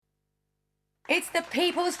It's the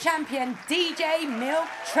people's champion, DJ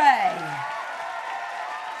Milktray.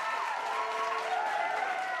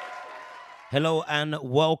 Hello and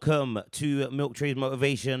welcome to Milktray's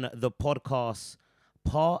Motivation, the podcast,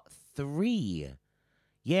 part 3.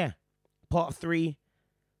 Yeah, part 3.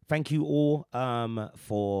 Thank you all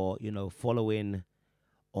for, following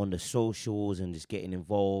on the socials and just getting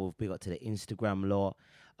involved. Big up to the Instagram lot.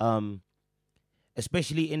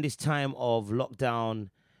 Especially in this time of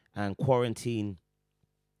lockdown and quarantine,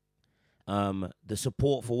 the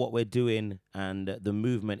support for what we're doing and the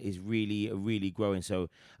movement is really growing. So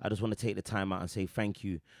I just want to take the time out and say thank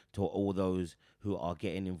you to all those who are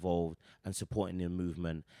getting involved and supporting the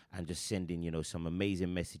movement and just sending, some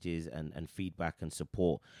amazing messages and feedback and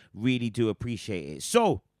support. Really do appreciate it.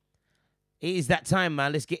 So it is that time,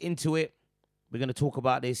 man. Let's get into it. We're going to talk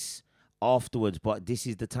about this afterwards, but this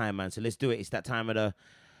is the time, man. So let's do it. It's that time of the,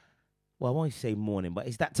 I won't say morning, but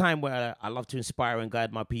it's that time where I love to inspire and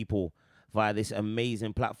guide my people via this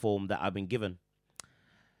amazing platform that I've been given.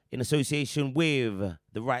 In association with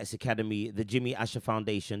the Rights Academy, the Jimmy Asher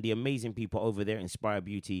Foundation, the amazing people over there, Inspire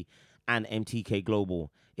Beauty and MTK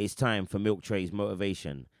Global, it's time for Milktray's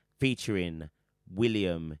Motivation, featuring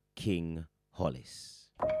William King Hollis.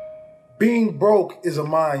 Being broke is a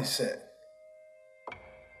mindset.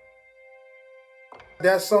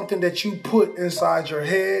 That's something that you put inside your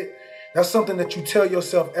head. That's something that you tell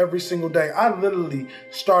yourself every single day. I literally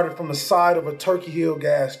started from the side of a Turkey Hill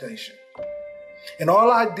gas station. And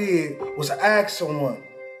all I did was ask someone,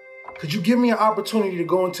 could you give me an opportunity to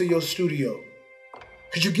go into your studio?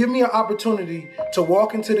 Could you give me an opportunity to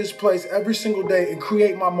walk into this place every single day and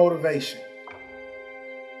create my motivation?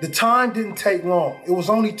 The time didn't take long. It was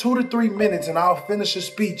only 2 to 3 minutes and I'll finish a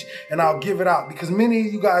speech and I'll give it out. Because many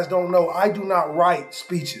of you guys don't know, I do not write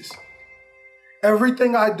speeches.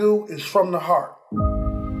 Everything I do is from the heart.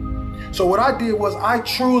 So what I did was I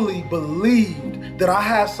truly believed that I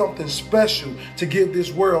have something special to give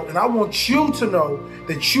this world. And I want you to know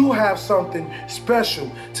that you have something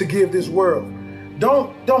special to give this world.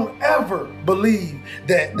 Don't ever believe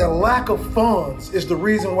that the lack of funds is the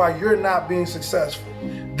reason why you're not being successful.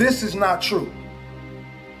 This is not true.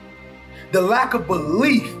 The lack of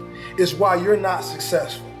belief is why you're not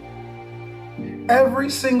successful. Every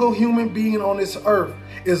single human being on this earth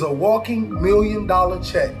is a walking $1 million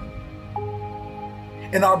check.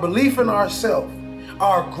 And our belief in ourselves,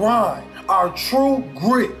 our grind, our true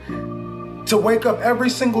grit to wake up every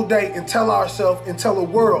single day and tell ourselves and tell the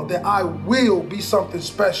world that I will be something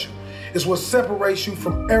special is what separates you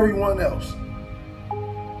from everyone else.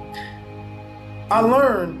 I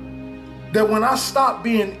learned that when I stopped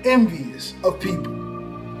being envious of people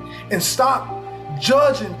and stopped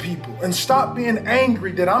judging people and stop being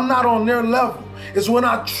angry that I'm not on their level is when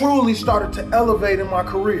I truly started to elevate in my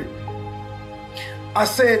career. I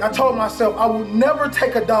told myself I will never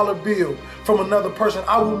take a dollar bill from another person.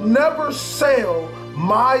 I will never sell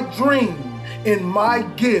my dream and my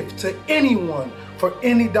gift to anyone for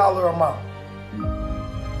any dollar amount.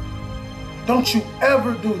 Don't you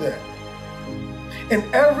ever do that. And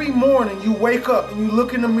every morning you wake up and you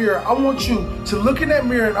look in the mirror, I want you to look in that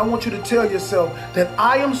mirror and I want you to tell yourself that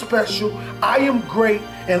I am special, I am great,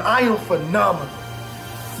 and I am phenomenal.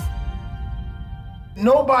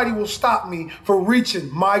 Nobody will stop me from reaching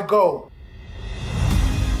my goal.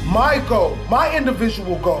 My goal, my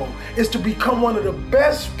individual goal, is to become one of the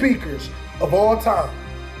best speakers of all time.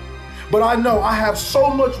 But I know I have so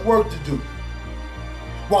much work to do.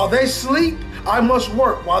 While they sleep, I must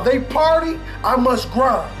work. While they party, I must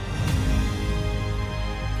grind.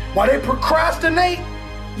 While they procrastinate,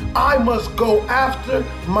 I must go after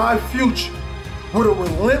my future with a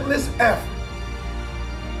relentless effort.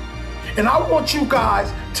 And I want you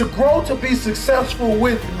guys to grow to be successful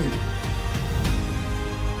with me.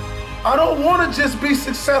 I don't want to just be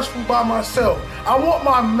successful by myself. I want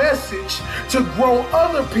my message to grow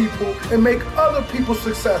other people and make other people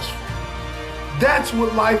successful. That's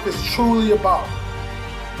what life is truly about.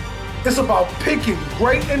 It's about picking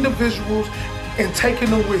great individuals and taking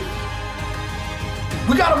them with you.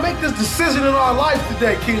 We got to make this decision in our life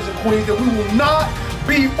today, kings and queens, that we will not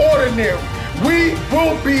be ordinary. We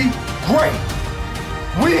will be great.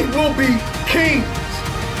 We will be kings.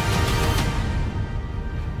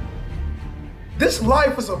 This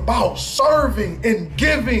life is about serving and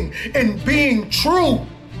giving and being true.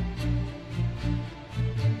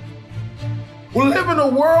 We live in a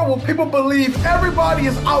world where people believe everybody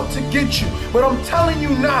is out to get you. But I'm telling you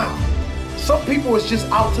now, some people is just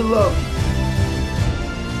out to love you.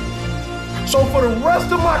 So for the rest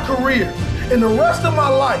of my career and the rest of my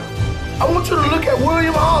life, I want you to look at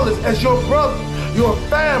William Hollis as your brother, You're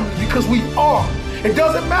family because we are. It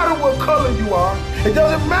doesn't matter what color you are. It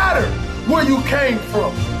doesn't matter where you came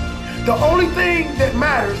from. The only thing that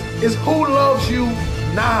matters is who loves you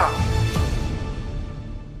now.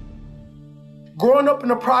 Growing up in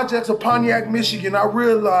the projects of Pontiac, Michigan, I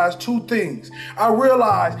realized two things. I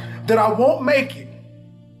realized that I won't make it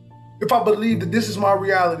if I believe that this is my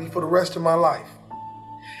reality for the rest of my life.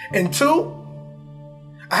 And two,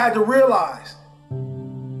 I had to realize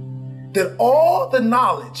that all the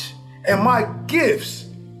knowledge and my gifts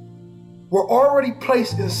were already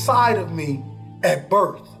placed inside of me at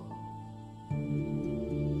birth.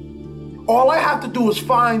 All I have to do is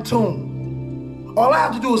fine tune. All I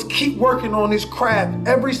have to do is keep working on this craft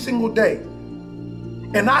every single day,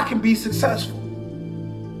 and I can be successful.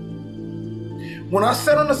 When I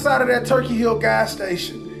sat on the side of that Turkey Hill gas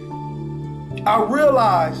station, I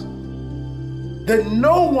realized that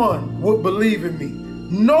no one would believe in me.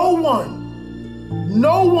 No one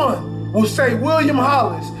will say, William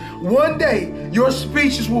Hollis, one day your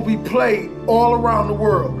speeches will be played all around the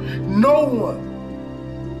world. No one.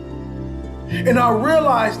 And I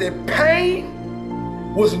realized that pain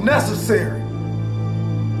was necessary.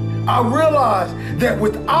 I realized that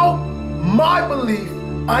without my belief,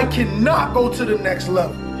 I cannot go to the next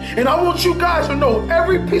level. And I want you guys to know,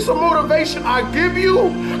 every piece of motivation I give you,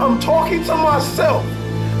 I'm talking to myself.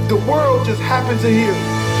 The world just happens to hear me.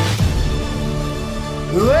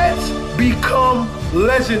 Let's become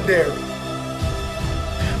legendary.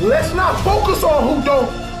 Let's not focus on who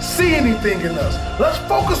don't see anything in us. Let's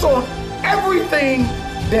focus on everything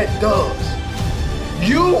that does.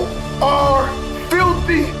 You are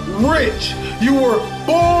filthy rich. You were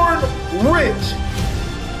born rich.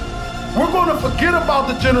 We're going to forget about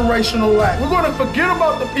the generational lack. We're going to forget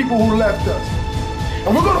about the people who left us.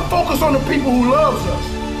 And we're going to focus on the people who loves us.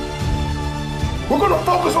 We're going to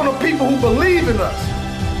focus on the people who believe in us.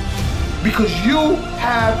 Because you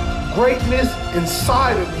have greatness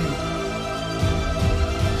inside of you.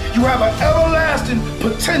 You have an everlasting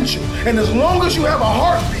potential. And as long as you have a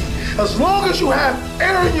heartbeat, as long as you have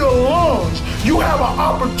air in your lungs, you have an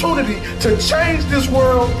opportunity to change this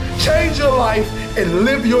world, change your life, and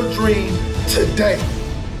live your dream today.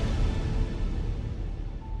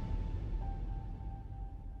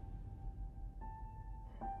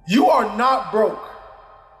 You are not broke.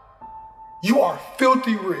 You are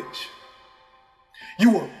filthy rich.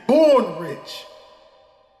 You were born rich.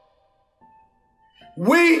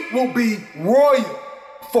 We will be royal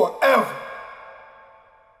forever.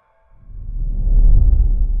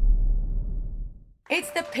 It's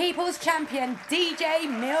the people's champion, DJ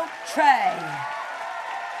Milktray.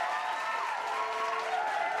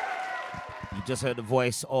 You just heard the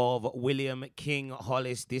voice of William King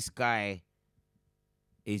Hollis. This guy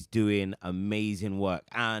is doing amazing work.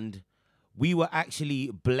 And we were actually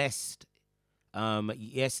blessed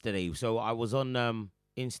yesterday. So I was on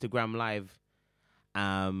Instagram Live.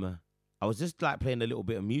 I was just like playing a little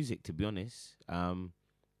bit of music, to be honest. And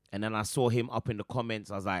then I saw him up in the comments.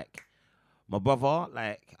 I was like, my brother,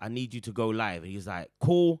 like, I need you to go live. And he was like,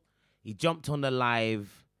 cool. He jumped on the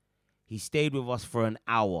live. He stayed with us for an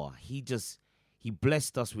hour. He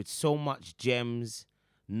blessed us with so much gems,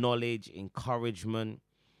 knowledge, encouragement.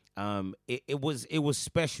 It was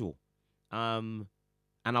special. And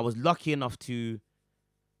I was lucky enough to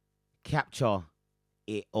capture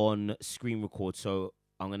it on screen record. So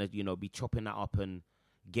I'm going to, be chopping that up and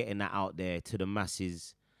getting that out there to the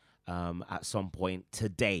masses at some point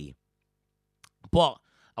today. But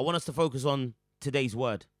I want us to focus on today's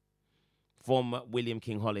word from William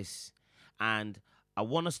King Hollis. And I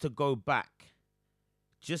want us to go back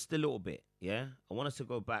just a little bit, yeah? I want us to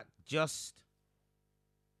go back just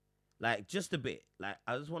a bit. Like,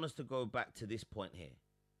 I just want us to go back to this point here.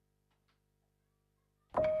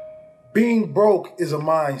 Being broke is a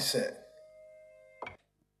mindset.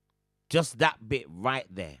 Just that bit right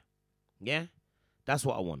there. Yeah? That's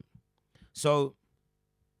what I want. So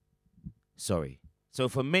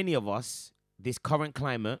for many of us, this current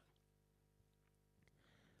climate,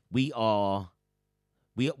 we're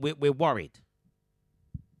worried.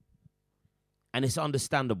 And it's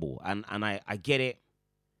understandable. And I get it.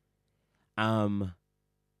 And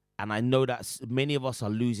I know that many of us are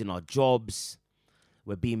losing our jobs.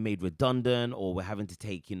 We're being made redundant, or we're having to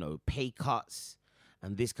take, pay cuts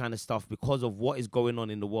and this kind of stuff because of what is going on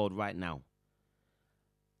in the world right now.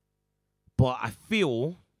 But I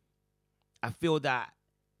feel that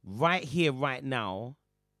right here, right now,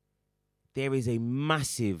 there is a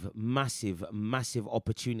massive, massive, massive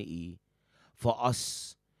opportunity for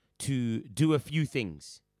us to do a few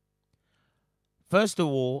things. First of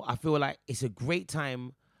all, I feel like it's a great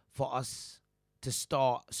time for us to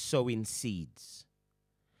start sowing seeds,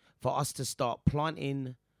 for us to start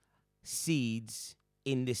planting seeds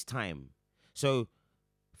in this time. So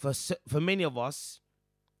for many of us,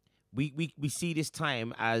 we see this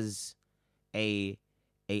time as a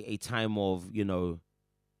time of,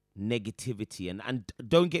 negativity. And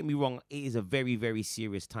don't get me wrong, it is a very, very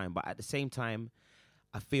serious time. But at the same time,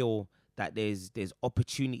 I feel that there's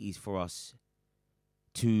opportunities for us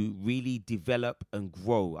to really develop and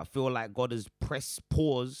grow. I feel like God has pressed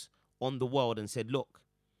pause on the world and said, look,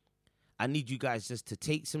 I need you guys just to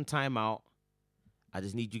take some time out. I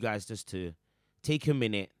just need you guys just to take a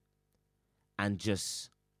minute and just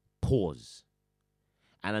pause.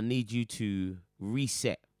 And I need you to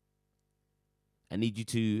reset. I need you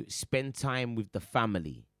to spend time with the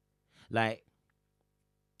family. Like,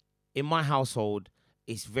 in my household,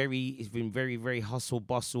 it's been very, very hustle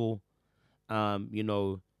bustle, and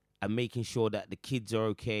making sure that the kids are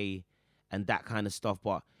okay and that kind of stuff.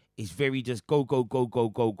 But it's very just go, go, go, go,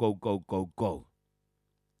 go, go, go, go, go.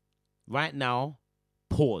 Right now,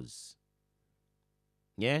 pause.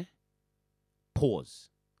 Yeah? Pause.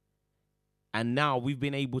 And now we've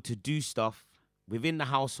been able to do stuff within the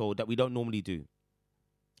household that we don't normally do,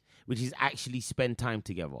 which is actually spend time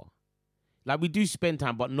together. Like, we do spend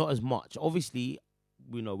time, but not as much. Obviously,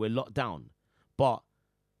 we're locked down, but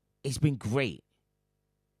it's been great.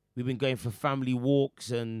 We've been going for family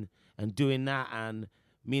walks and doing that, and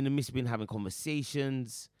me and the miss have been having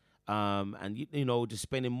conversations, and just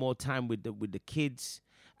spending more time with the kids,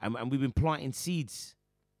 and we've been planting seeds,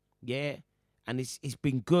 yeah, and it's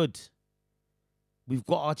been good. We've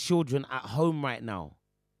got our children at home right now,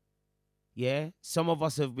 yeah. Some of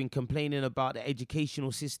us have been complaining about the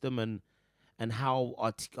educational system and how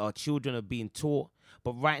our children are being taught,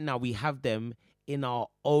 but right now we have them in our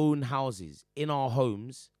own houses, in our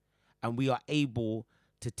homes, and we are able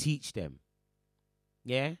to teach them.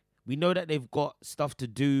 Yeah? We know that they've got stuff to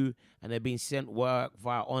do and they're being sent work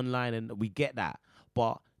via online, and we get that.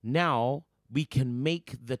 But now we can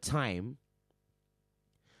make the time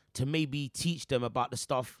to maybe teach them about the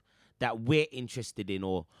stuff that we're interested in,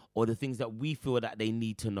 or the things that we feel that they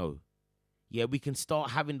need to know. Yeah, we can start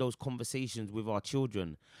having those conversations with our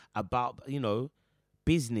children about,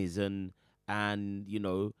 business and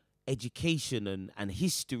education and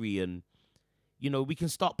history, and we can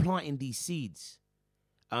start planting these seeds.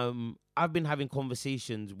 I've been having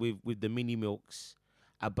conversations with the mini milks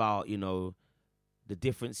about the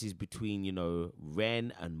differences between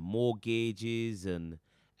rent and mortgages and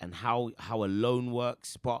how a loan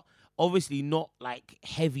works, but obviously not like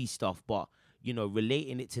heavy stuff, but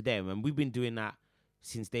relating it to them. And we've been doing that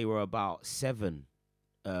since they were about 7,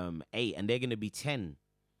 8, and they're going to be 10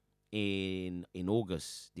 in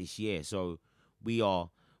August this year. So we've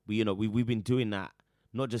been doing that,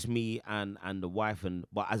 not just me and the wife,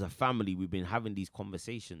 but as a family, we've been having these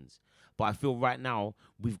conversations. But I feel right now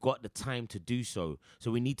we've got the time to do so.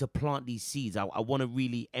 So we need to plant these seeds. I want to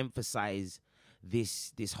really emphasize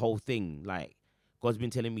this whole thing. Like, God's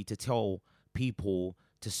been telling me to tell people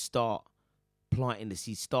to start planting the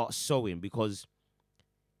seeds, start sowing, because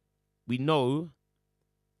we know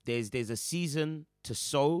there's a season to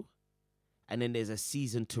sow, and then there's a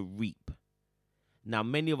season to reap. Now,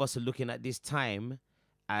 many of us are looking at this time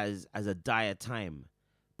as a dire time,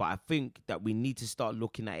 but I think that we need to start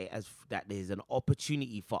looking at it as that there's an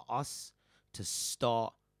opportunity for us to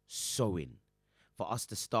start sowing, for us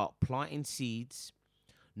to start planting seeds,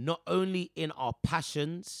 not only in our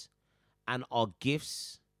passions and our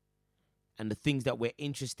gifts and the things that we're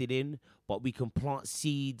interested in, but we can plant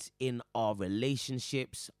seeds in our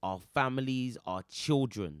relationships, our families, our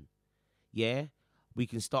children. Yeah? We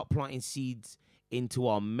can start planting seeds into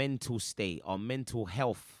our mental state, our mental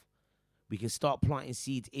health. We can start planting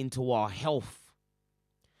seeds into our health.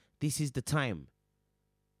 This is the time.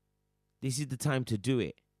 This is the time to do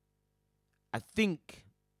it. I think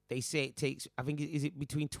they say it takes, is it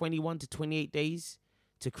between 21 to 28 days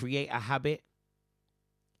to create a habit?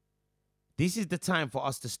 This is the time for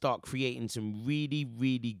us to start creating some really,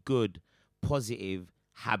 really good, positive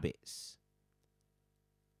habits.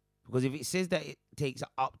 Because if it says that it takes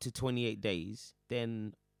up to 28 days,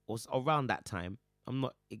 then or around that time, I'm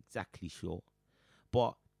not exactly sure.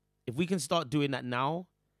 But if we can start doing that now,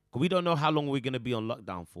 because we don't know how long we're going to be on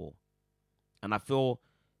lockdown for. And I feel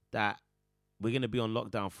that we're going to be on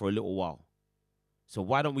lockdown for a little while. So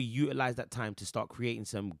why don't we utilize that time to start creating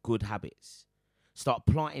some good habits? Start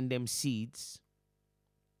planting them seeds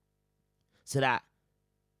so that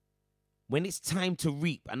when it's time to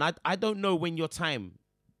reap, and I don't know when your time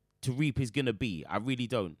to reap is going to be. I really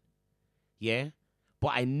don't. Yeah?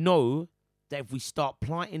 But I know that if we start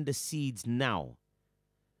planting the seeds now,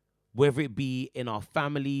 whether it be in our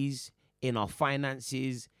families, in our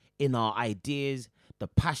finances, in our ideas, the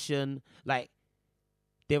passion, like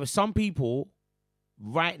there are some people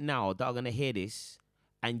right now that are going to hear this,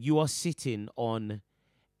 and you are sitting on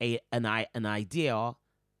an idea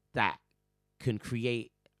that can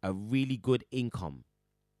create a really good income.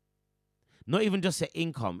 Not even just an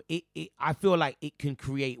income. I feel like it can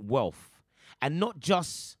create wealth. And not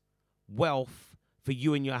just wealth for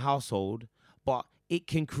you and your household, but it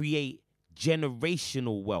can create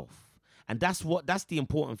generational wealth. And that's the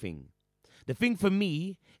important thing. The thing for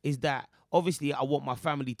me is that obviously I want my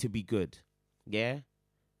family to be good. Yeah?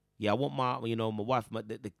 Yeah, I want my wife,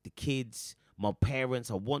 the kids, my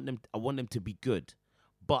parents, I want them to be good.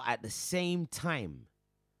 But at the same time,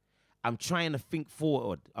 I'm trying to think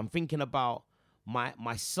forward. I'm thinking about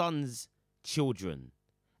my son's children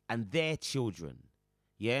and their children.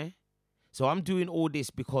 Yeah? So I'm doing all this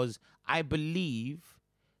because I believe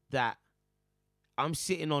that I'm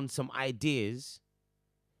sitting on some ideas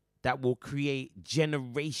that will create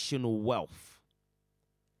generational wealth.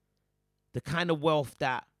 The kind of wealth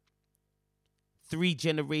that 3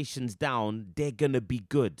 generations down, they're going to be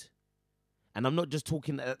good. And I'm not just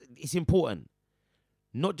talking, it's important.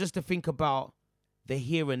 Not just to think about the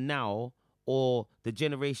here and now or the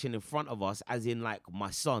generation in front of us, as in like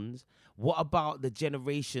my sons. What about the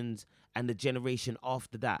generations and the generation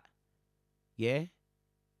after that? Yeah?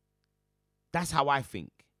 That's how I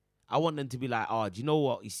think. I want them to be like, oh, do you know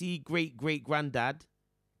what? You see, great-great-granddad,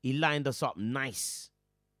 he lined us up nice.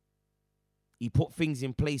 He put things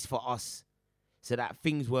in place for us so that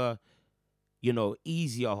things were,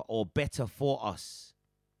 easier or better for us.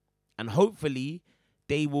 And hopefully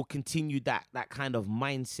they will continue that kind of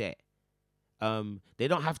mindset. They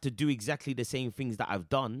don't have to do exactly the same things that I've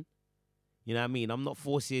done. You know what I mean? I'm not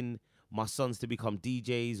forcing my sons to become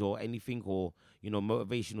DJs or anything or,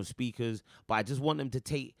 motivational speakers. But I just want them to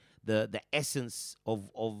take the essence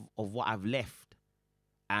of what I've left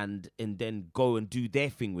and then go and do their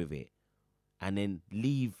thing with it. And then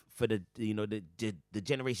leave for the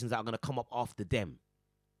generations that are going to come up after them.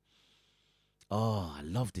 Oh, I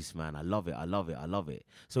love this, man. I love it.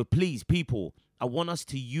 So please, people, I want us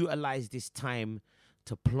to utilize this time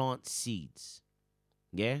to plant seeds.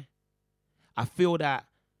 Yeah? I feel that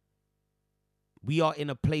we are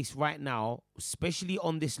in a place right now, especially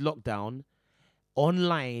on this lockdown,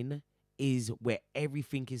 online is where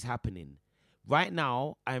everything is happening. Right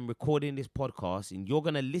now, I'm recording this podcast and you're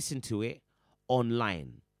going to listen to it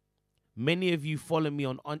online. Many of you follow me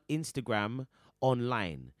on Instagram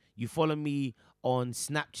online. You follow me on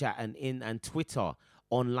Snapchat and Twitter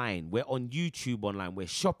online. We're on YouTube online. We're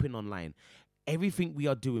shopping online. Everything we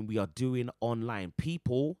are doing online.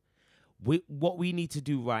 People, what we need to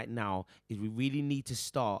do right now is we really need to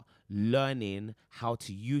start learning how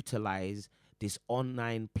to utilize this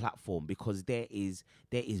online platform because there is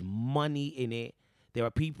money in it. There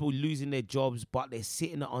are people losing their jobs, but they're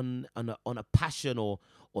sitting on a passion or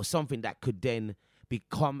something that could then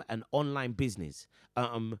become an online business.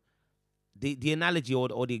 The analogy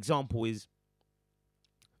or the example is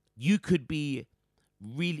you could be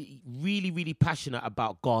really, really, really passionate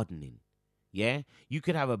about gardening. Yeah, you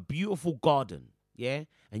could have a beautiful garden. Yeah,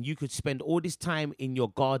 and you could spend all this time in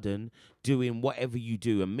your garden doing whatever you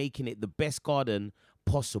do and making it the best garden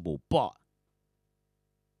possible, but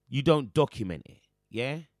you don't document it.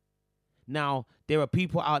 Yeah. Now, there are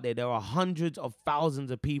people out there, there are hundreds of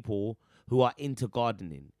thousands of people who are into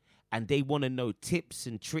gardening and they want to know tips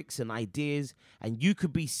and tricks and ideas. And you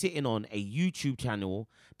could be sitting on a YouTube channel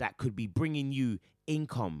that could be bringing you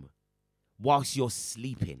income whilst you're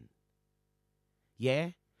sleeping.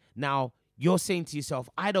 Yeah. Now, you're saying to yourself,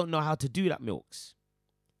 I don't know how to do that, Milks.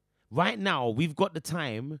 Right now, we've got the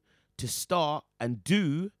time to start and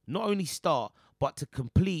do, not only start, but to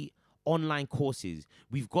complete online courses.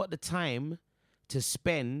 We've got the time to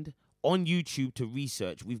spend on YouTube to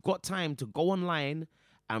research. We've got time to go online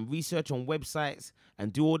and research on websites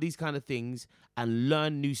and do all these kind of things and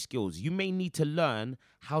learn new skills. You may need to learn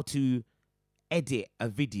how to edit a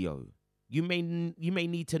video. You may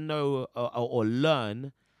need to know or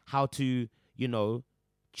learn how to,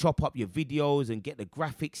 chop up your videos and get the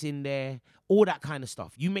graphics in there, all that kind of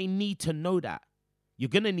stuff. You may need to know that. You're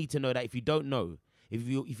going to need to know that if you don't know. If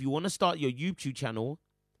you want to start your YouTube channel,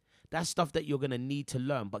 that's stuff that you're going to need to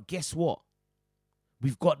learn. But guess what?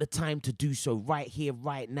 We've got the time to do so right here,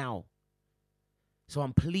 right now. So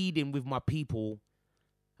I'm pleading with my people.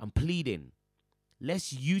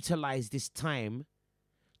 Let's utilize this time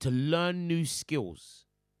to learn new skills,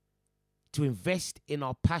 to invest in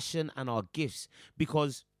our passion and our gifts.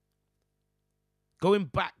 Because going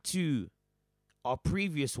back to our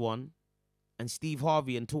previous one and Steve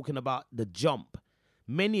Harvey and talking about the jump,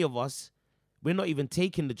 many of us, we're not even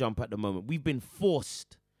taking the jump at the moment. We've been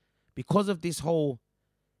forced because of this whole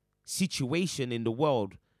situation in the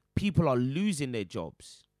world. People are losing their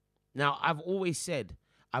jobs. Now, I've always said,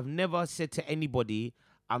 I've never said to anybody,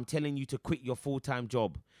 I'm telling you to quit your full-time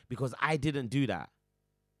job, because I didn't do that.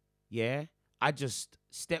 Yeah? I just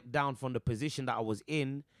stepped down from the position that I was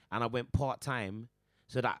in and I went part-time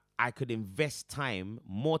so that I could invest time,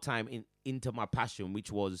 more time into my passion,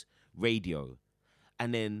 which was radio.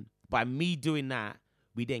 And then by me doing that,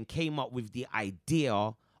 we then came up with the idea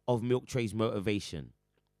of Milktray's Motivation,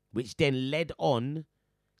 which then led on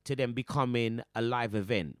to them becoming a live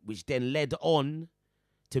event, which then led on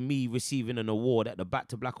to me receiving an award at the Back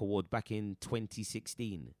to Black Awards back in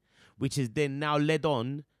 2016, which has then now led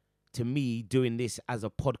on to me doing this as a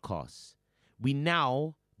podcast. We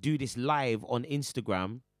now do this live on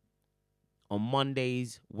Instagram on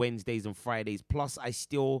Mondays, Wednesdays, and Fridays. Plus, I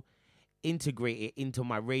still integrate it into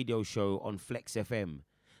my radio show on Flex FM.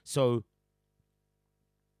 So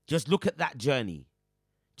just look at that journey.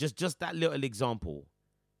 Just that little example.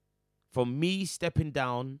 From me stepping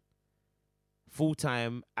down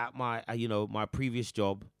full-time at my, my previous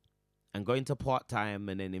job and going to part-time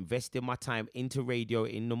and then investing my time into radio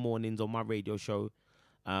in the mornings on my radio show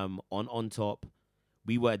on Top.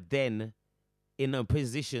 We were then in a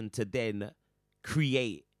position to then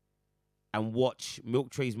create and watch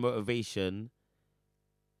Milktray's Motivation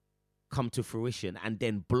come to fruition and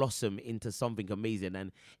then blossom into something amazing.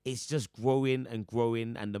 And it's just growing and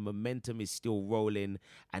growing, and the momentum is still rolling,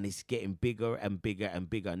 and it's getting bigger and bigger and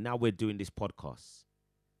bigger. Now we're doing this podcast.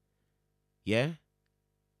 Yeah?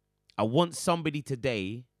 I want somebody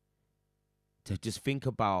today to just think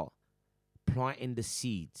about planting the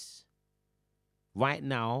seeds. Right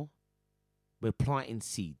now, we're planting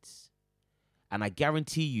seeds. And I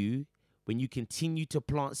guarantee you, when you continue to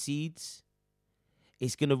plant seeds,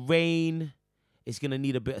 it's going to rain, it's going to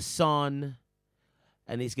need a bit of sun,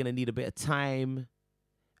 and it's going to need a bit of time.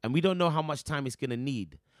 And we don't know how much time it's going to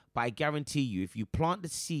need. But I guarantee you, if you plant the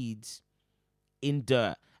seeds in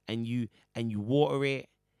dirt and you water it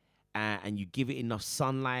and you give it enough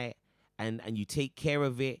sunlight and you take care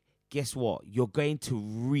of it, guess what? You're going to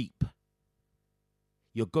reap.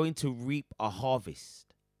 You're going to reap a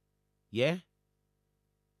harvest. Yeah?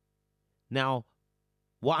 Now,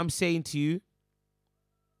 what I'm saying to you,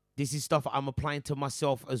 this is stuff I'm applying to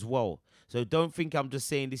myself as well. So don't think I'm just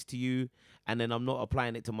saying this to you and then I'm not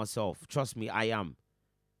applying it to myself. Trust me, I am.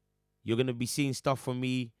 You're going to be seeing stuff from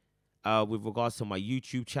me with regards to my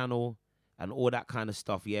YouTube channel and all that kind of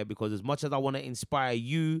stuff, yeah? Because as much as I want to inspire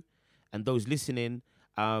you and those listening,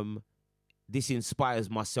 this inspires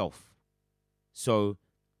myself. So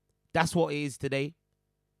that's what it is today.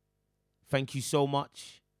 Thank you so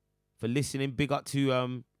much for listening. Big up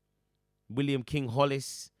to William King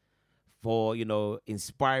Hollis for,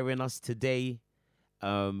 inspiring us today.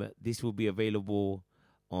 This will be available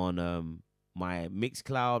on my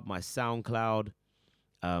Mixcloud, my SoundCloud,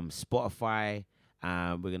 Spotify.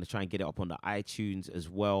 We're going to try and get it up on the iTunes as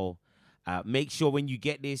well. Make sure when you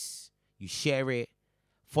get this, you share it.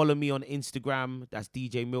 Follow me on Instagram. That's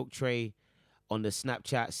DJ Milktray. On the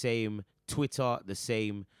Snapchat, same. Twitter, the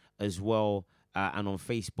same as well. And on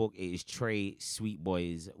Facebook, it is Trey Sweet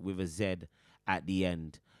Boys with a Z at the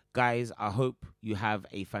end. Guys, I hope you have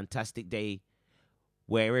a fantastic day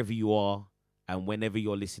wherever you are and whenever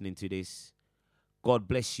you're listening to this. God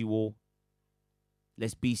bless you all.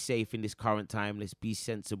 Let's be safe in this current time. Let's be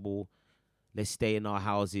sensible. Let's stay in our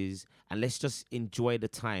houses and let's just enjoy the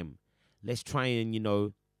time. Let's try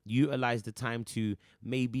and, utilize the time to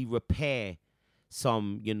maybe repair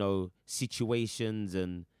some, situations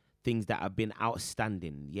and things that have been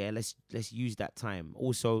outstanding. Yeah, let's use that time.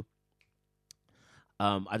 Also,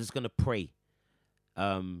 I'm just going to pray.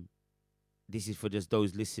 This is for just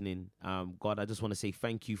those listening. God, I just want to say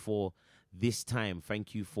thank you for this time.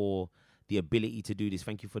 Thank you for the ability to do this.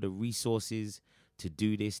 Thank you for the resources to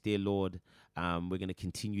do this, dear Lord. We're going to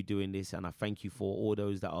continue doing this. And I thank you for all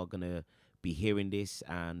those that are going to be hearing this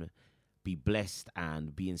and be blessed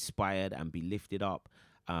and be inspired and be lifted up.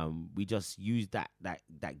 We just use that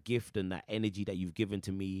gift and that energy that you've given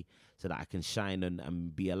to me so that I can shine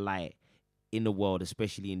and be a light in the world,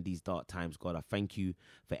 especially in these dark times. God, I thank you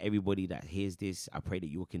for everybody that hears this. I pray that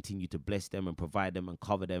you will continue to bless them and provide them and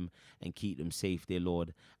cover them and keep them safe, dear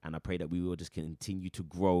Lord. And I pray that we will just continue to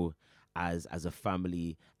grow as a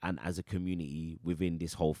family and as a community within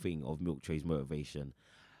this whole thing of Milktray's Motivation.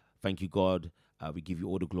 Thank you, God. We give you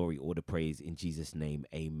all the glory, all the praise in Jesus' name.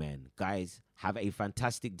 Amen. Guys, have a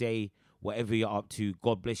fantastic day whatever you're up to.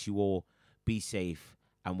 God bless you all. Be safe,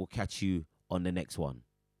 and we'll catch you on the next one.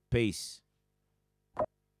 Peace.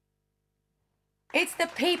 It's the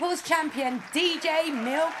People's Champion, DJ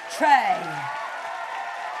Milktray.